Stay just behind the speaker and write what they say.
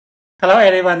Hello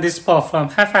everyone, this is Paul from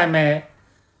Hi-Fi Mac.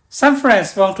 Some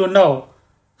friends want to know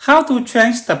how to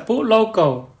change the boot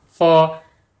logo for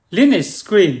Linux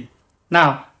screen.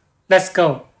 Now, let's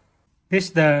go. This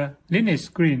is the Linux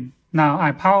screen. Now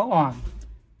I power on.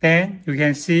 Then you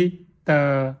can see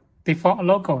the default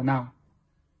logo now.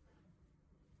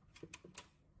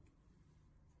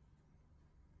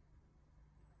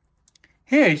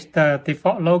 Here is the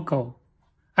default logo.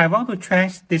 I want to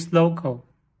change this logo.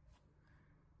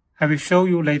 I will show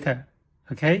you later,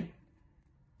 okay?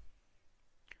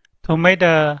 To make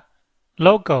the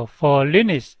logo for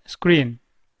Linux screen,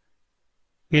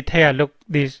 we take a look at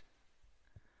this.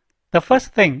 The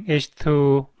first thing is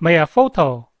to make a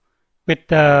photo with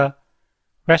the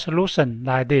resolution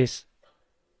like this,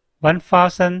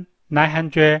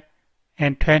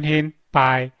 1920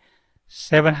 by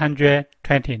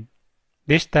 720.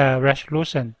 This is the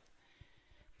resolution.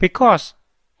 Because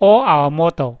all our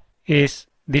model is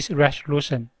this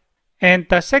resolution. And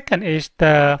the second is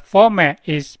the format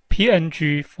is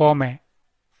PNG format.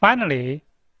 Finally,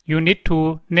 you need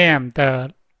to name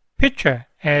the picture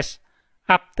as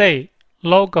update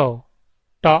logo.png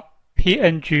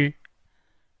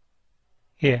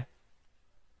here.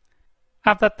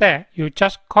 After that, you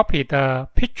just copy the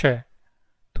picture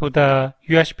to the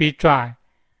USB drive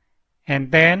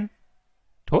and then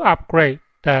to upgrade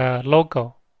the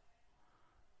logo.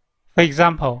 For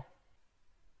example,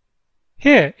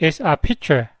 here is a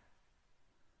picture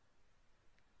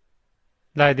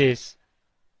like this.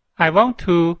 I want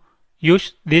to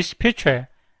use this picture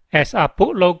as a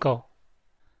boot logo.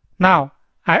 Now,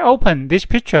 I open this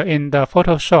picture in the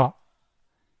Photoshop.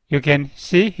 You can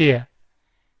see here,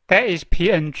 that is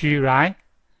PNG, right?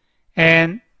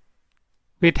 And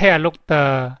we take a look at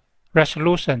the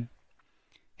resolution.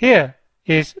 Here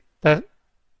is the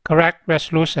correct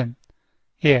resolution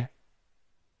here.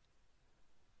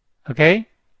 Okay,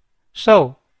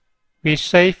 so we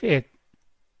save it.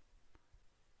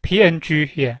 PNG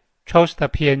here, chose the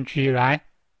PNG, right?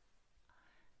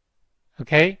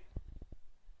 Okay,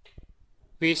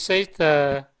 we save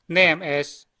the name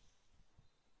as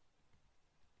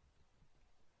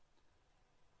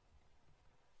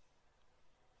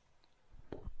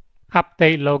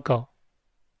update logo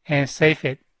and save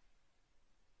it.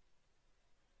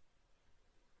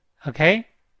 Okay,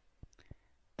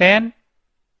 then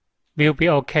will be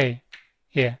okay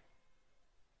here.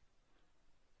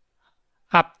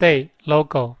 Update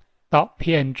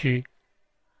logo.png.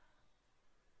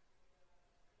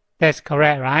 That's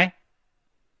correct, right?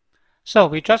 So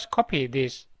we just copy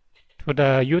this to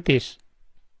the UDIS.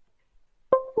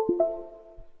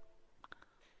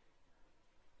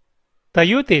 The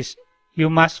UDIS, you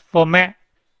must format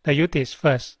the UDIS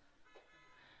first.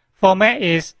 Format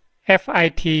is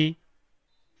FIT32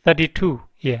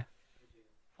 here.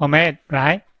 Format,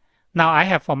 right? Now I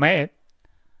have formatted.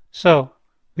 So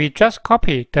we just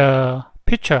copy the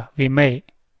picture we made.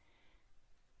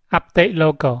 Update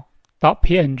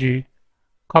logo.png.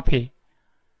 Copy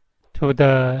to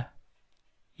the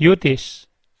UDIS.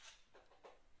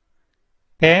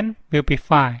 Then we'll be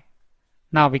fine.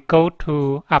 Now we go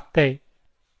to update.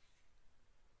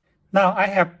 Now I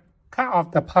have cut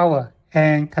off the power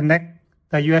and connect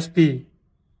the USB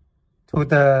to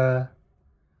the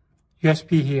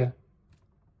USB here.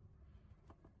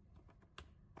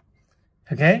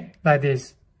 Okay, like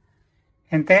this.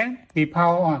 And then we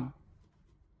power on.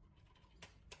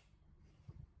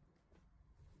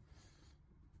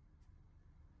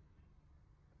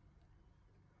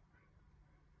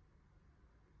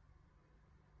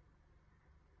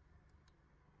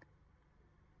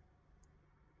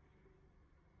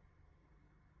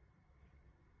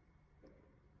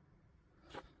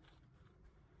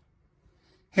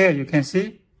 Here you can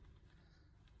see,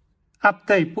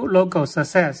 update boot logo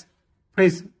success.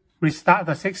 Please restart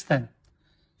the system.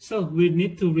 So we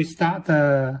need to restart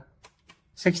the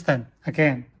system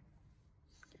again.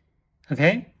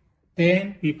 Okay,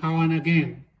 then we power on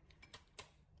again.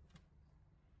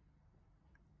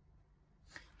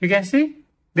 You can see,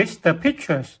 this is the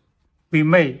pictures we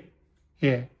made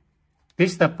here.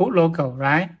 This is the boot logo,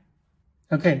 right?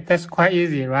 Okay, that's quite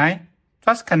easy, right?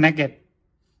 Just connect it.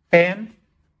 Then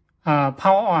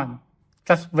power on,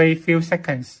 just wait few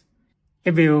seconds.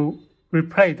 It will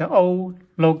replace the old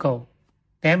logo,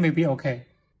 then will be okay.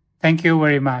 Thank you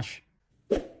very much.